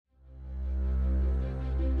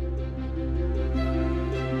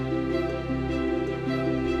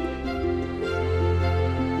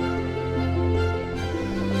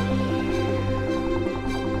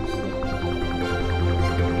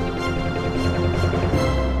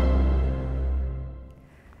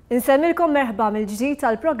Insemmilkom merħba mill-ġdid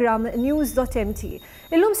tal-programm News.Mt.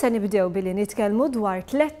 Illum se nibdew billi nitkellmu dwar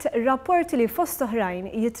 3 rapporti li fost oħrajn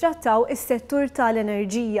jitrattaw is-settur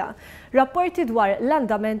tal-enerġija. Rapporti dwar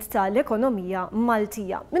l-andament tal-ekonomija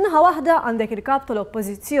Maltija. Minnaħa waħda għandek il-kap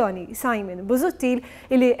tal-Oppożizzjoni, Simon Busuttil,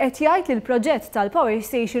 li qed jgħid li l-proġett tal-Power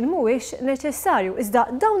Station mhuwiex neċessarju, iżda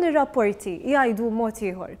dawn ir-rapporti jgħidu mod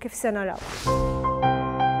ieħor kif se naraw.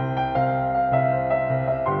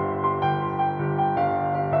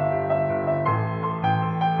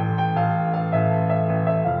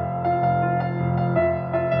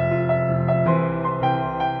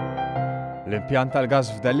 L-impjant tal-gas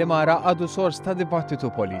f'Dellimara għadu sors ta' dibattitu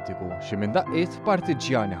politiku, xi minn daqqiet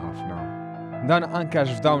partiġjani ħafna. Dan anke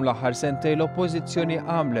għax f'dawn l-aħħar sentej l-Oppożizzjoni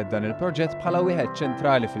għamlet dan il-proġett bħala wieħed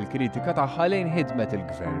ċentrali fil-kritika tagħha lejn ħidmet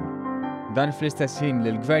il-Gvern. Dan fl-istess ħin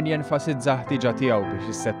li l-Gvern jenfasizza ħtiġa tiegħu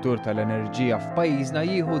biex is-settur tal-enerġija f'pajjiżna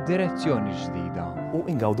jieħu direzzjoni ġdida. U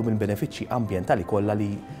ingawdu minn benefiċċji ambjentali kollha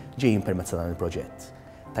li ġejjin permezz dan il-proġett.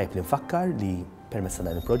 Tajb li nfakkar li permezz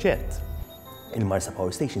dan il-proġett il-Marsa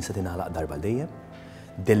Power Station se tingħalaq darba dejjem,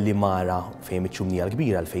 Dellimara fejn iċ-ċumnija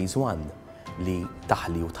l-kbira l-Phase 1 li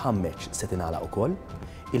taħli u tħammeġ se tingħalaq ukoll,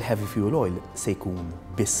 il-heavy fuel oil se jkun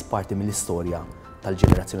biss parti mill-istorja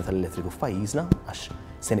tal-ġenerazzjoni tal-elettriku f'pajjiżna għax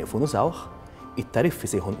se nieqfu nużawh, it-tariffi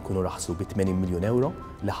se jkunu raħsu bi 80 miljun euro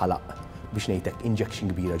li ħalaq biex ngħidlek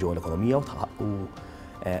injection kbira ġewwa l-ekonomija u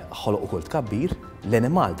ħoloq ukoll tkabbir,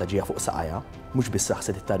 l-Malta ġejja fuq saqajja, mhux biss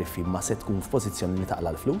raħset it-tariffi ma se tkun f'pożizzjoni li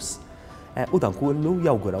taqla l-flus. U dan kollu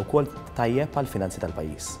jawgura wkoll tajjeb għall finanzi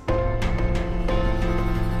tal-pajjiż.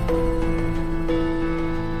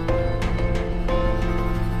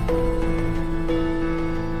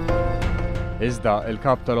 Iżda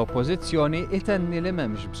il-kap tal-Oppożizzjoni itenni li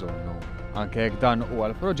m'hemmx bżonnu. Anke jekk dan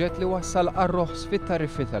huwa l-proġett li wassal għar-roħs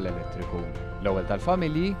fit-tariffi tal-elettriku. L-ewwel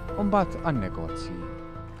tal-familji u mbagħad għan-negozji.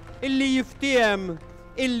 Illi jiftiem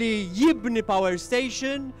illi jibni power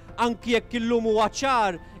station anki jekk illum huwa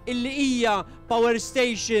ċar illi hija power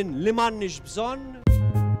station li m'għandniex bżonn.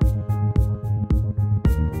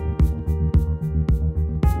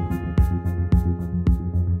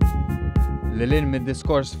 Lilin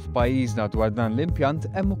mid-diskors f'pajjiżna dwar dan l-impjant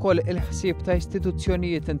hemm ukoll il-ħsieb ta'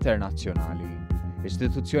 istituzzjonijiet internazzjonali.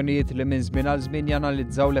 Istituzzjonijiet li minn żmien għal żmien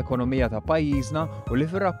janalizzaw l-ekonomija ta' pajjiżna u li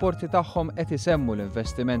fir-rapporti tagħhom qed isemmu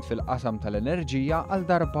l-investiment fil-qasam tal-enerġija għal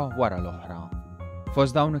darba wara l-oħra.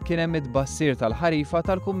 Fost dawn kien hemm id-tbassir tal-ħarifa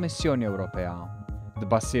tal-Kummissjoni Ewropea.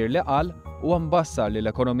 Tbassir li qal huwa mbassar li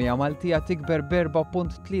l-ekonomija Maltija tikber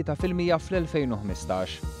b'4.3%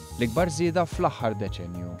 fl-2015, l-ikbar żieda fl-aħħar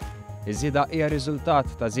deċenju. Iż-żieda hija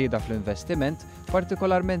riżultat ta' żieda fl-investiment,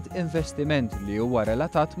 partikolarment investiment li huwa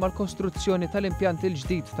relatat mal-kostruzzjoni tal-impjant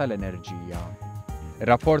il-ġdid tal-enerġija.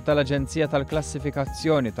 Ir-rapport tal-Aġenzija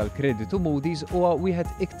tal-klassifikazzjoni tal-kreditu Moody's huwa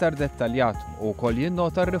wieħed iktar dettaljat u wkoll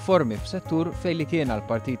jinnota r-riformi f'settur fejn li kien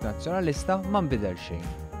għall-Partit Nazzjonalista ma nbidel xejn.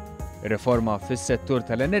 Ir-riforma fis-settur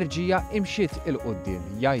tal-enerġija imxiet il-qudiem,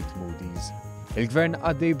 jgħid Moody's. Il-Gvern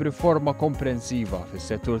għaddej b'riforma komprensiva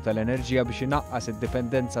fis-settur tal-enerġija biex inaqqas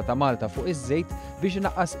id-dipendenza ta' Malta fuq iż-żejt biex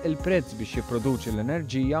inaqqas il-prezz biex jipproduċi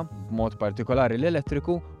l-enerġija, b'mod partikolari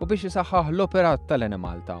l-elettriku, u biex isaħħaħ l-operat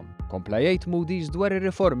tal-Malta. Kompla jgħid Moody's dwar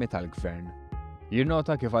ir-riformi tal-Gvern.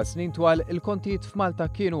 Jinnota kif għal snin twal il-kontijiet f'Malta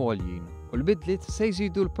kienu għoljin u l-bidliet se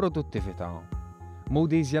jżidu l-produttività.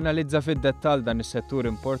 Moody's janalizza fid-dettall dan is-settur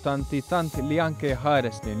importanti tant li anke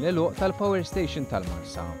ħares lejn l-għeluq tal-Power Station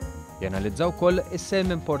tal-Marsa. Janalizza wkoll is-sehem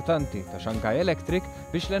importanti ta' Xankaj Electric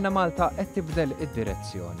biex l-Malta qed tibdel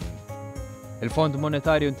id-direzzjoni. Il-Fond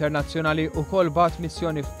Monetarju Internazzjonali wkoll bagħat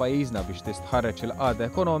missjoni f'pajjiżna biex tistħarreġ il-qagħda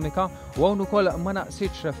ekonomika u hawn ukoll ma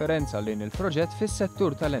naqsitx referenza lejn il-proġett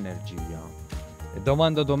fis-settur tal-enerġija.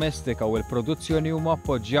 Id-domanda domestika u l-produzzjoni huma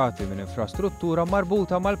appoġġjati minn infrastruttura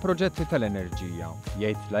marbuta mal-proġetti tal-enerġija,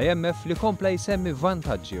 jgħid l-IMF li kompla jsemmi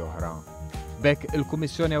vantaġġi oħra. Bekk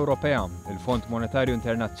il-Kummissjoni Ewropea, il-Fond Monetarju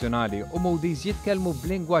Internazzjonali u Moody's jitkellmu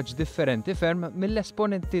b'lingwaġġ differenti ferm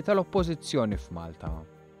mill-esponenti tal-Oppożizzjoni f'Malta.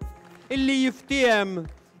 Illi jiftiem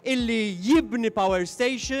illi jibni power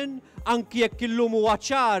station anki jekk illum huwa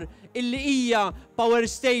ċar illi hija power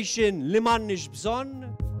station li m'għandniex bżonn.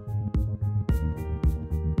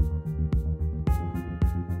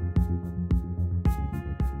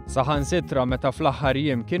 Saħansitra meta fl-aħħar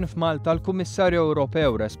jiem kien f'Malta l-Kummissarju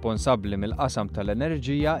Ewropew responsabbli mill-qasam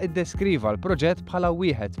tal-enerġija iddeskriva l-proġett bħala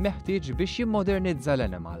wieħed meħtieġ biex jimmodernizza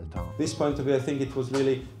l-Malta. This point of view, I think it was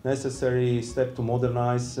really necessary step to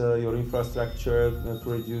modernize your infrastructure, to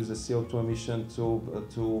reduce the CO2 emission, to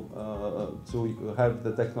have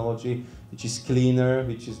the technology which is cleaner,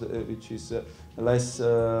 which is less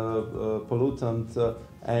pollutant.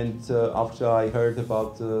 And after I heard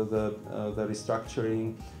about the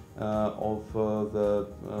restructuring of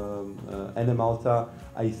the Malta,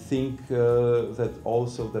 I think that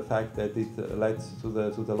also the fact that it led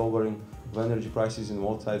to the lowering of energy prices in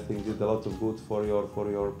Malta, I think did a lot of good for your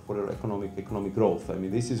economic growth. I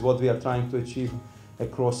mean, this is what we are trying to achieve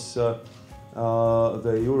across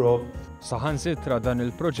the Europe. Saħansitra dan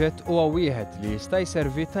il-proġett huwa wieħed li jista'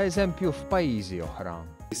 jservi ta' eżempju f'pajjiżi oħra.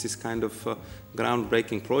 This is kind of a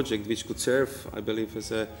groundbreaking project which could serve, I believe,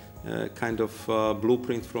 as a kind of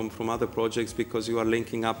blueprint from other projects, because you are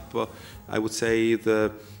linking up, I would say,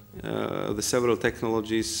 the several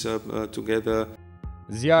technologies together.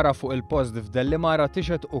 Żjara fuq il-post f'Dellimara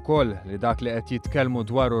tixet ukoll li dak li qed jitkellmu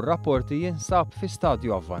dwaru r-rapporti jinsab fi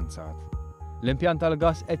stadju avvanzat. L-impjant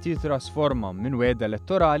tal-gass qed jitrasforma minn wegħed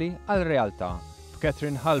elettorali għal realtà.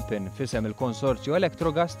 Catherine Halpin fisem il-konsorzju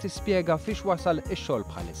Electrogas tispjega fiex wasal ix-xogħol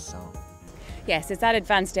bħalissa. Yes, it's at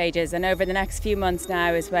advanced stages, and over the next few months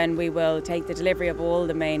now is when we will take the delivery of all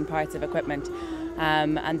the main parts of equipment,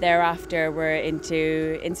 and thereafter we're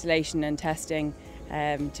into installation and testing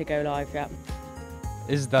to go live. Yeah.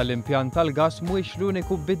 Iżda l-impjant tal-gass mhuwiex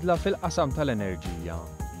l-uniku bidla fil-qasam tal-enerġija.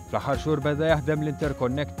 Fl-aħħar xhur beda jaħdem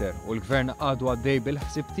l-interconnector u l-Gvern għadu għaddej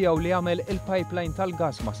bil-ħsieb tiegħu li jagħmel il-pipeline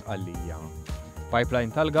tal-gass ma' Sqallija.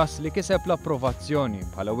 Pipeline tal-gass li kiseb l-approvazzjoni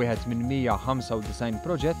bħala wieħed minn 195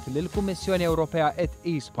 proġett li l-Kummissjoni Ewropea qed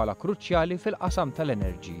tqis bħala kruċjali fil-qasam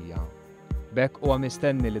tal-enerġija. B'hekk huwa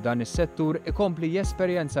mistenni li dan is-settur ikompli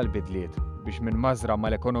jesperjenza l-bidliet biex minn mażra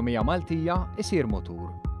mal-ekonomija Maltija isir mutur.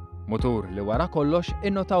 Mutur li wara kollox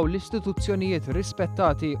innotaw l-istituzzjonijiet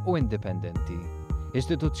rispettati u indipendenti.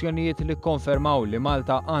 Istituzzjonijiet li konfermaw li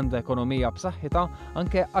Malta għandha ekonomija b'saħħitha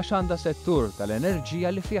anke għax għandha settur tal-enerġija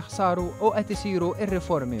li fih saru u qed isiru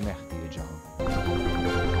r-riformi meħtieġa.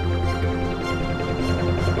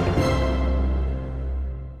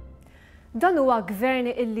 Dan huwa gvern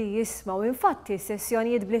illi jisma' u infatti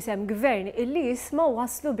sessjonijiet bl-isem gvern illi jisma'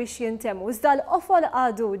 waslu biex jintemmu iżda l-qofol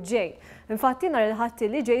għadu ġej. Infatti nhar il-ħadd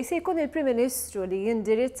li ġej se jkun il-Prim Ministru li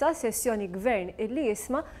jindirizza sessjoni gvern illi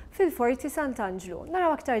jisma' fil-Forti Sant'Angelo.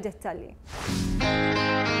 Naraw aktar dettalji.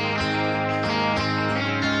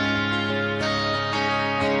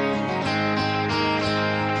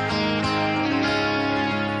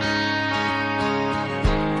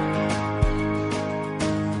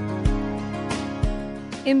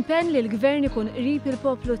 Impenn li l-Gvern ikun qrib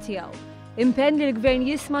il-poplu tiegħu. Impenn li l-Gvern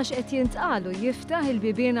jisma' x'qed jintqalu jiftaħ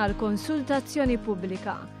il-bibien għal konsultazzjoni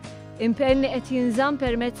pubblika. Impenn li qed jinżamm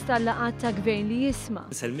permezz tal-laqgħat ta' Gvern li jisma'.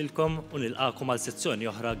 Nselmilkom u nilqakom għal sezzjoni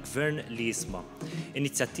oħra Gvern li jisma'.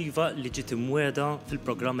 Inizjattiva li ġiet imwiegħda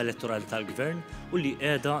fil-programm elettorali tal-Gvern u li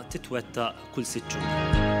qiegħda titwettaq kull 6 xhur.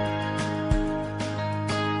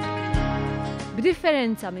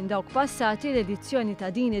 B'differenza minn dawk passati l-edizzjoni ta'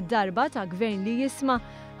 din id-darba ta' Gvern li jisma'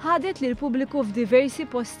 ħadet lil pubbliku f'diversi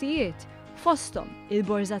postijiet, fosthom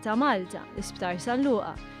il-Borża ta' Malta, l-Isptar San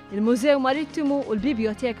Luqa, il-Mużew Marittimu u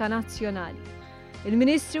l-Biblioteka Nazzjonali.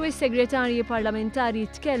 Il-Ministru u s-Segretarji Parlamentari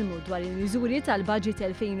tkellmu dwar il-miżuri tal-Baġit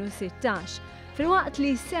 2016 filwaqt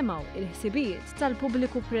li semgħu il-ħsibijiet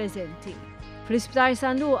tal-pubbliku preżenti. Fl-Isptar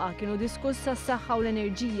San Luqa kienu diskussa s-saħħa u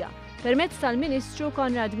l-enerġija permezz tal-Ministru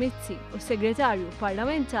Konrad Mizzi u s-Segretarju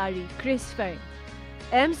Parlamentari Chris Fern.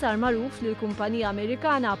 Hemm sar magħruf li l-kumpanija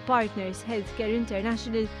Amerikana Partners Healthcare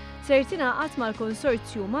International ser tingħaqad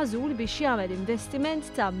mal-konsorzju magħżul biex jagħmel investiment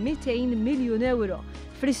ta' 200 miljun euro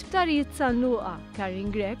fl-Isptarijiet San Luqa, Karin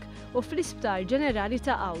Grek u fl-Isptar Ġenerali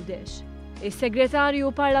ta' Għawdex. Is-Segretarju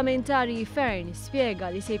Parlamentari Fern spjega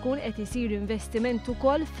li se jkun qed isir investiment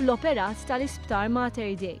ukoll fl-operat tal-Isptar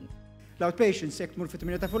Mater Dei. L-outpatients jekk tmur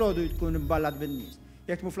fit-8 ta' filgħodu tkun imballat bin-nies.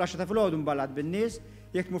 Jekk tmur fl-10 ta' filgħodu imballat bin-nies,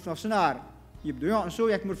 jekk tmur f'nofsinhar jibdu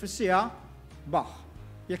jonqsu, jekk tmur fis-sija baħ.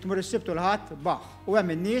 Jekk tmur is-sibt u l-ħadd baħ. U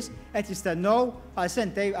hemm in-nies qed jistennew għal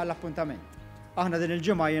sentej għall-appuntament. Aħna din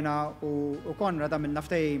il-ġimgħa jiena u Konrad għamilna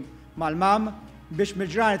ftehim mal-mam biex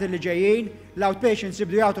mill-ġranet li ġejjin l-outpatients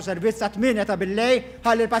jibdu jagħtu servizz ta' 8 ta' billejl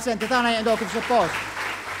ħalli l-pazjenti tagħna jinqgħu kif suppost.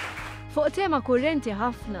 Fuq tema kurrenti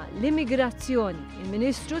ħafna l-immigrazzjoni,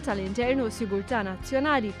 il-Ministru tal-Internu u Sigurtà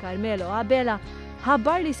Nazzjonali Carmelo Abela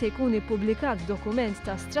ħabbar li se jkun ippubblikat dokument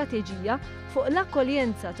ta' strateġija fuq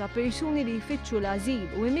l-akkoljenza ta' persuni li jfittxu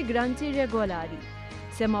l-ażil u immigranti regolari.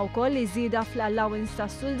 Semma wkoll li żieda fl-allowance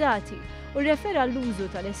tas-soldati u refera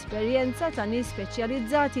l-użu tal-esperjenza ta' nies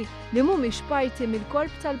speċjalizzati li mhumiex parti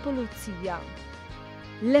mill-korp tal-Pulizija.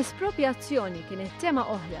 L-espropjazzjoni kienet tema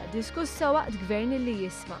oħra diskussa waqt Gvern li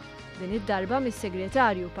jisma'. Din id-darba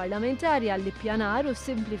mis-Segretarju Parlamentari għall-Ippjanar u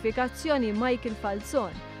s-Simplifikazzjoni Michael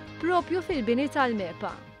Falzon, propju fil-bini tal-MEPA.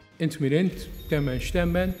 int mirint, temmen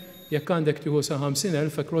x'temmen, jekk għandek tieħu sa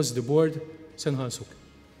 50,000 across the board se nħallsuk.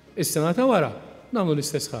 Is-sena ta' wara nagħmlu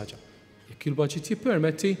l-istess ħaġa. Jekk il-budget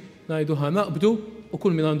jippermetti ngħidu ħanaqbdu u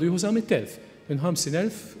kull min għandu jieħu sa 100,000 minn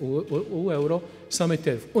 50,000 euro sa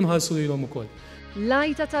 100,000 u nħallsu lilhom ukoll.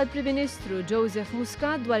 L-għajta tal-Prim Ministru Joseph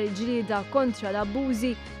Muscat dwar il-ġlieda kontra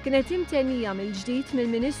l-abbużi kienet imtennija mill-ġdid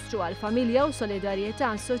mill-Ministru għall-Familja u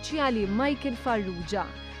Solidarjetà Soċjali Michael Farrugia.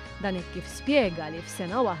 Dan hekk kif spjega li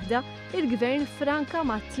f'sena waħda il-Gvern franka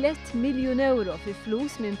ma' 3 miljun euro fi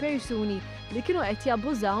flus minn persuni li kienu qed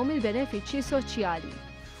jabbużaw mill-benefiċċji soċjali.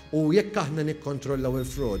 U jekk aħna nikkontrollaw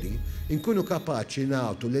il-frodi, inkunu kapaċi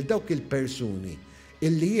nagħtu lil dawk il-persuni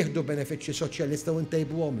illi jieħdu benefiċċji soċjali nistgħu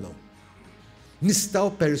ntejbuhomlhom.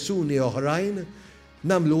 Nistgħu persuni oħrajn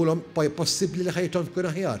nagħmluhom possibbli li ħajthom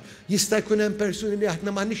tkun aħjar. Jista' jkun hemm persuni li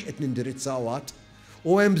aħna m'aħniex qed nindirizzaw għad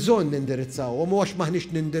u hemm bżonn nindirizzawhom u għax m'aħniex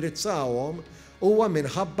nindirizzawhom huwa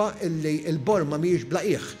minħabba illi l-borma mhijiex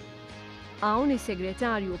blaqih. Hawn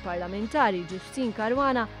is-Segretarju Parlamentari Ġustin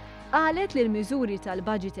Karwana qalet li l-miżuri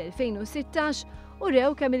tal-Budget 2016 u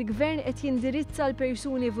rew kemm il-Gvern qed jindirizza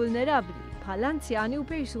l-persuni vulnerabbli bħal anzjani u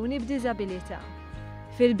persuni b'diżabilità.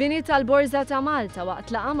 Fil-bini tal-Borza ta' Malta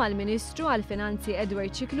waqt laqgħa mal-Ministru għall-Finanzi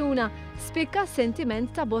Edward Cicluna spikka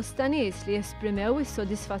s-sentiment ta' bosta nies li esprimew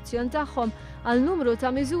is-sodisfazzjon tagħhom għal numru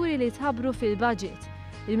ta' miżuri li tħabbru fil-budget.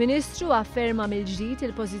 Il-Ministru afferma mill-ġdid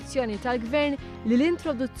il-pożizzjoni tal-Gvern li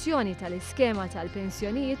l-introduzzjoni tal-iskema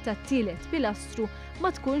tal-pensjonijiet tat-tielet pilastru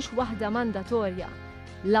ma tkunx waħda mandatorja.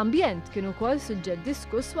 L-ambjent kien ukoll suġġett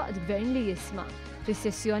diskuss waqt Gvern li Jisma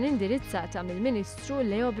fis-sessjoni indirizzata mill-Ministru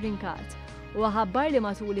Leo Brincat u ħabbar li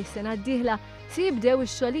matul is-sena d-dieħla se jibdew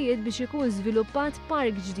ix-xogħlijiet biex ikun żviluppat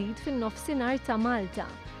park ġdid fin-nofsinhar ta' Malta.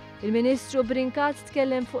 Il-Ministru Brincat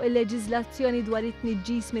tkellem fuq il-leġiżlazzjoni dwar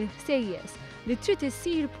it-tniġġis mill-ħsejjes li trid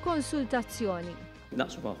issir b'konsultazzjoni.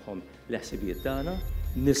 Naqsu magħhom l-ħsibijiet tagħna,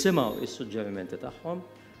 nisimgħu is-suġġerimenti tagħhom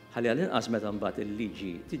ħalli għall-inqas meta mbagħad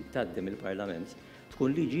il-liġi titqaddem il-Parlament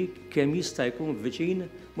tkun liġi kemm jista' jkun viċin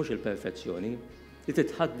mhux il-perfezzjoni li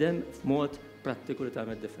titħaddem f'mod prattiku li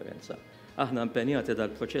tagħmel differenza. Aħna impenjati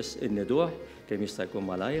dal-proċess inniduh kemm jista' jkun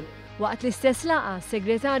malajr. Waqt l-istess laqgħa,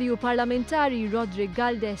 Segretarju Parlamentari Rodrik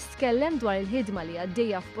Galdes tkellem dwar il-ħidma li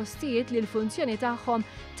għaddejja f'postijiet li l-funzjoni tagħhom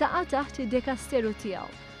taqa' taħt id-dekasteru tiegħu.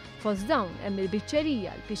 Fost dawn hemm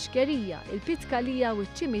il-biċċerija, il-pixkerija, il-pitkalija u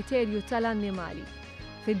ċ-ċimiterju tal-annimali.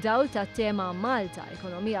 Fid-dawl tat-tema Malta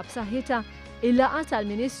Ekonomija b'saħħitha, il-laqgħa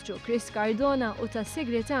tal-Ministru Chris Cardona u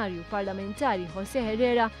tas-Segretarju Parlamentari José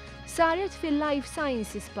Herrera saret fil-Life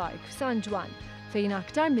Sciences Park f'San Ġwan, fejn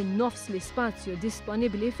aktar minn nofs l-ispazju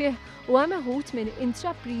disponibbli fih u meħud minn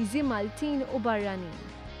intrapriżi Maltin u barranin.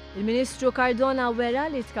 Il-Ministru Cardona wera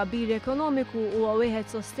li tkabbir ekonomiku huwa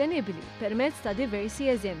wieħed sostenibbli permezz ta' diversi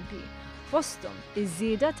eżempji. Fosthom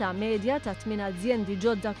iż-żieda ta' medja ta' 8 azzjendi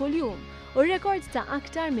ġodda kuljum u rekord ta'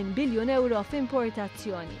 aktar minn biljun euro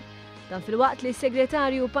f'importazzjoni. Dan fil-waqt li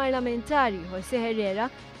s-Segretarju Parlamentari José Herrera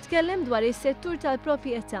tkellem dwar is-settur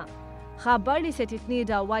tal-proprjetà. Ħabbar li se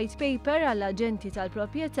titnieda white paper għall-aġenti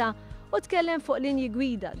tal-proprjetà u tkellem fuq linji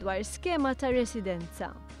gwida dwar skema ta'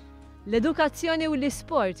 residenza. L-edukazzjoni u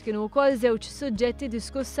l-isport kienu wkoll żewġ suġġetti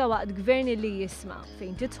diskussa waqt Gvern li Jisma.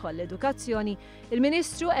 Fejn tidħol l-edukazzjoni,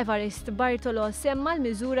 il-Ministru Evarist Bartolo semma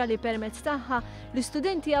l-miżura li permezz tagħha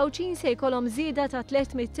l-istudenti Awċin se jkollhom żieda ta'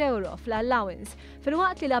 300 euro fl-allowance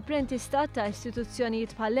filwaqt li l-apprentistat ta'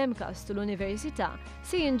 istituzzjonijiet bħall-Emkast u l-Università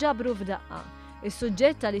se jinġabru f'daqqa.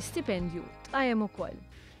 Is-suġġett tal-istipendju tqajjem ukoll.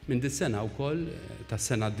 Minn dis-sena wkoll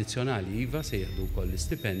tas-sena addizzjonali iva se jieħdu wkoll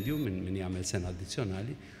l-istipendju minn jagħmel sena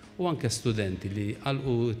addizzjonali u anke studenti li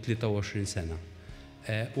għalqu 23 sena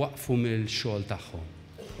waqfu mill-xogħol tagħhom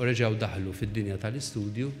u reġgħu daħlu fid-dinja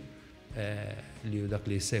tal-istudju li hu dak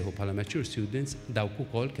li jsejħu bħala mature students dawk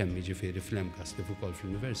ukoll kemm jiġifieri fl-Emkast kif ukoll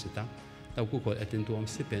fl-Università dawk ukoll qed intuhom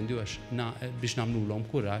stipendju għax biex nagħmluhom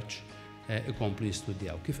kuraġġ ikomplu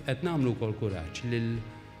jistudjaw. Kif qed nagħmlu wkoll kuraġġ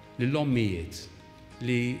lill-ommijiet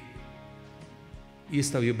li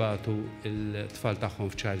jistgħu jibagħtu l-tfal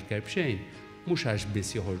tagħhom f'child care b'xejn mhux għax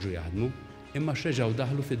biss joħorġu jaħdmu, imma x'reġgħu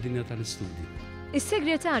daħlu fid-dinja tal-istudju.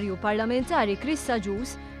 Is-Segretarju Parlamentari Chris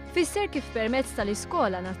Saġus fisser kif permezz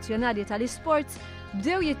tal-Iskola Nazzjonali tal-Isports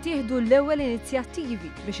bdew jittieħdu l-ewwel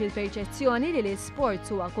inizjattivi biex il-perċezzjoni li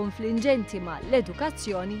l-isports huwa konfliġenti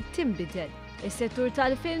mal-edukazzjoni tinbidel. Is-settur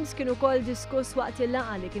tal-films kien ukoll diskuss waqt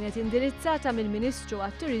il-laqgħa li kienet indirizzata mill-Ministru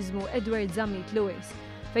għat-Turiżmu Edward Zammit Lewis,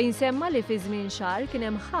 fejn semma li fi żmien xahar kien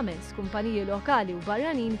hemm 5 kumpaniji lokali u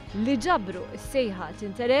barranin li ġabru s-sejħat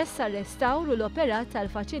interess għar-restawr u l-operat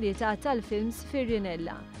tal-faċilità tal-films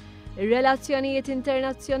fir-Rinella. Ir-relazzjonijiet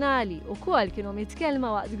internazzjonali wkoll kienu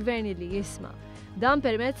mitkellma waqt Gvern li Jisma. Dan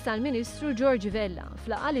permezz tal-Ministru George Vella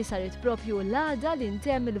fl-laqgħa li saret propju l-għada li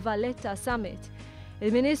ntemm il-Valletta Summit.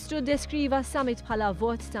 Il-Ministru deskriva s-summit bħala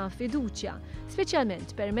vot ta' fiduċja,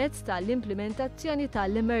 speċjalment permezz tal-implementazzjoni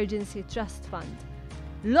tal-Emergency Trust Fund.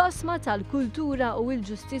 L-osma tal-kultura u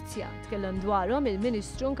l-ġustizzja tkellem dwarhom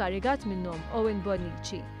il-Ministru nkarigat minnhom Owen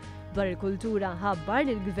Bonnici. Dwar il-kultura ħabbar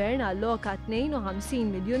li l-Gvern alloka 52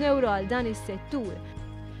 miljun euro għal dan is-settur.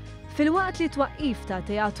 Fil-waqt li twaqqif ta'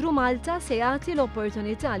 Teatru Malta se jagħti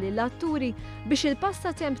l-opportunità lill-atturi biex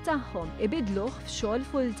il-passatemp tagħhom ibidluh f'xogħol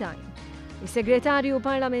full-time. Is-Segretarju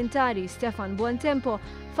Parlamentari Stefan Buontempo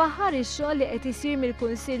faħħar ix-xogħol li qed isir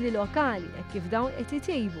mill-kunsilli lokali hekk kif dawn qed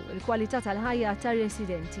itejbu l-kwalità tal-ħajja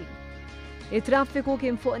tar-residenti. Il-traffiku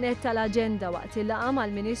kien fuq net tal-aġenda waqt il-laqgħa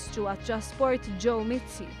mal-Ministru għat-Trasport Joe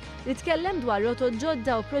Mizzi li tkellem dwar rotot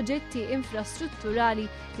ġodda u proġetti infrastrutturali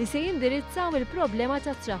li se jindirizzaw il-problema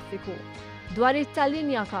tat-traffiku. Dwar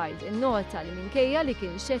it-tal-linja card innota li minkejja li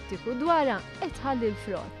kien xettiku dwarha qed tħalli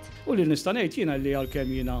l-frott. U li nista' ngħid jiena li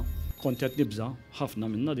għalkemm jiena kont qed nibża ħafna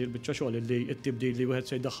minna di l-biċċa xogħol li t-tibdil li wieħed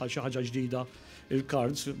se jdaħħal xi ħaġa ġdida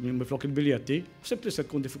il-cards miflok il-biljetti, simpli se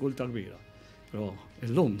tkun diffikultà kbira. Però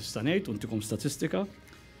illum nista' ngħid u ntikom statistika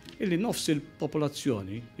illi nofs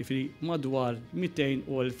il-popolazzjoni, jiġifieri madwar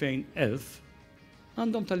 220,000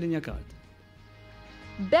 għandhom tal-linja card.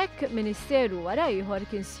 Bekk Ministeru wara ieħor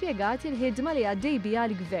kien spjegat il-ħidma li għaddej biha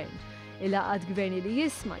l-Gvern. Il-laqgħat Gverni li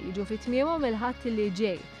Jisma jiġu fit-tmiemhom il-ħadd li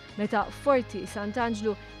ġej, meta Forti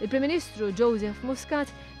Sant'Angelo il-Prim Ministru Joseph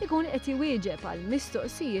Muscat ikun qed iwieġeb għal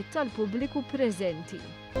mistoqsijiet tal-pubbliku preżenti.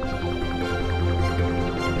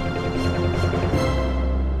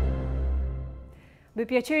 Bi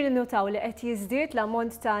pjaċir ninnotaw li qed jiżdied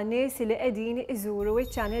l-ammont ta' nies li qegħdin iżuru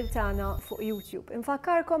iċ-channel tagħna fuq YouTube.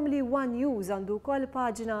 Infakkarkom li One News għandu wkoll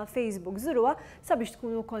paġna Facebook żuruha sabiex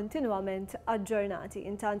tkunu kontinwament aġġornati.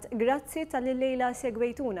 Intant grazzi tal-lejla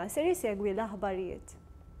segwejtuna ser isegwi l-aħbarijiet.